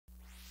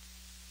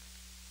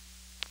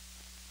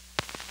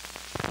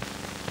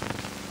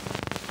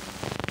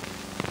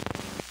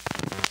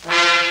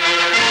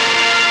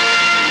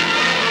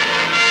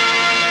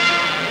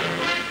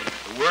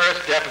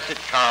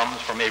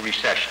from a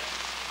recession.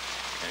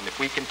 And if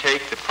we can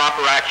take the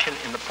proper action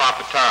in the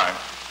proper time,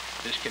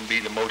 this can be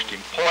the most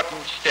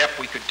important step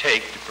we could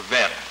take to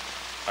prevent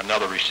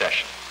another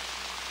recession.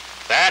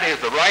 That is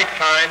the right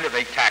kind of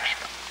a tax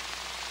cut,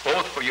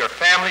 both for your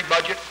family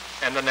budget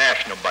and the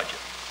national budget,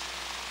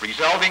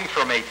 resulting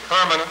from a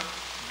permanent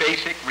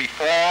basic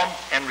reform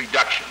and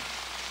reduction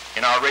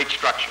in our rate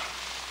structure,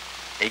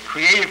 a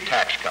creative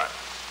tax cut,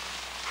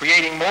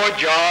 creating more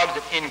jobs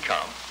and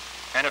income,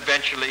 and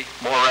eventually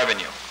more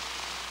revenue.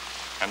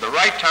 And the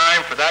right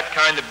time for that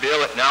kind of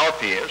bill, it now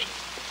appears,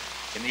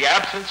 in the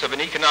absence of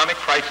an economic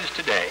crisis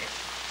today,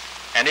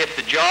 and if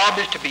the job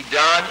is to be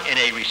done in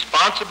a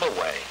responsible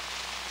way,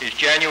 is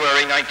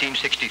January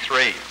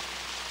 1963.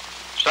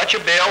 Such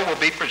a bill will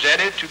be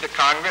presented to the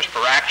Congress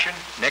for action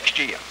next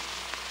year.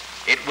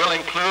 It will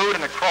include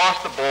an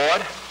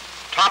across-the-board,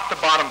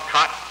 top-to-bottom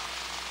cut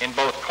in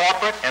both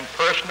corporate and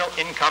personal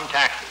income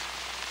taxes.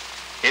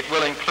 It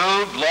will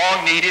include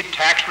long-needed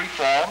tax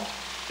reforms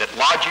that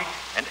logic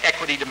and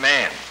equity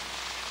demand.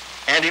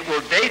 And it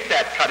will date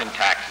that cut in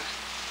taxes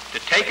to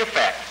take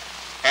effect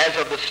as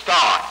of the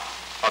start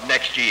of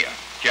next year,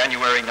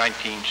 January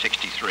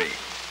 1963.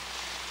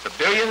 The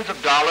billions of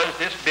dollars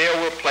this bill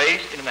will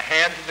place in the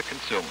hands of the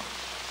consumer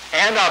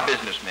and our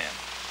businessmen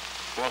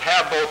will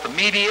have both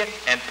immediate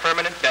and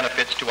permanent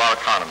benefits to our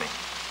economy.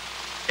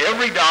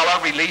 Every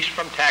dollar released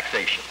from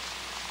taxation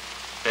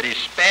that is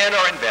spent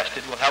or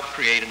invested will help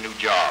create a new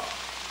job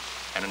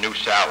and a new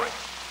salary.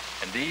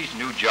 And these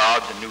new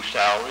jobs and new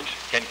salaries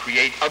can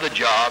create other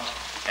jobs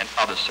and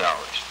other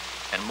salaries,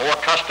 and more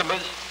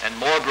customers and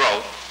more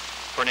growth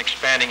for an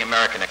expanding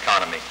American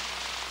economy.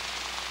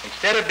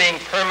 Instead of being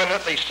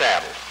permanently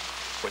saddled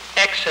with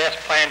excess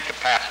planned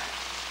capacity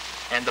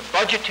and the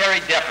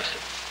budgetary deficit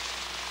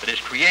that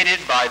is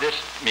created by this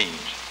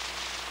means,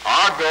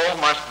 our goal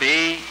must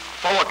be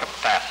full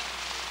capacity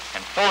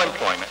and full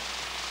employment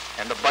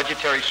and the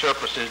budgetary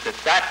surpluses that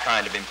that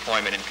kind of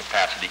employment and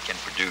capacity can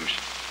produce.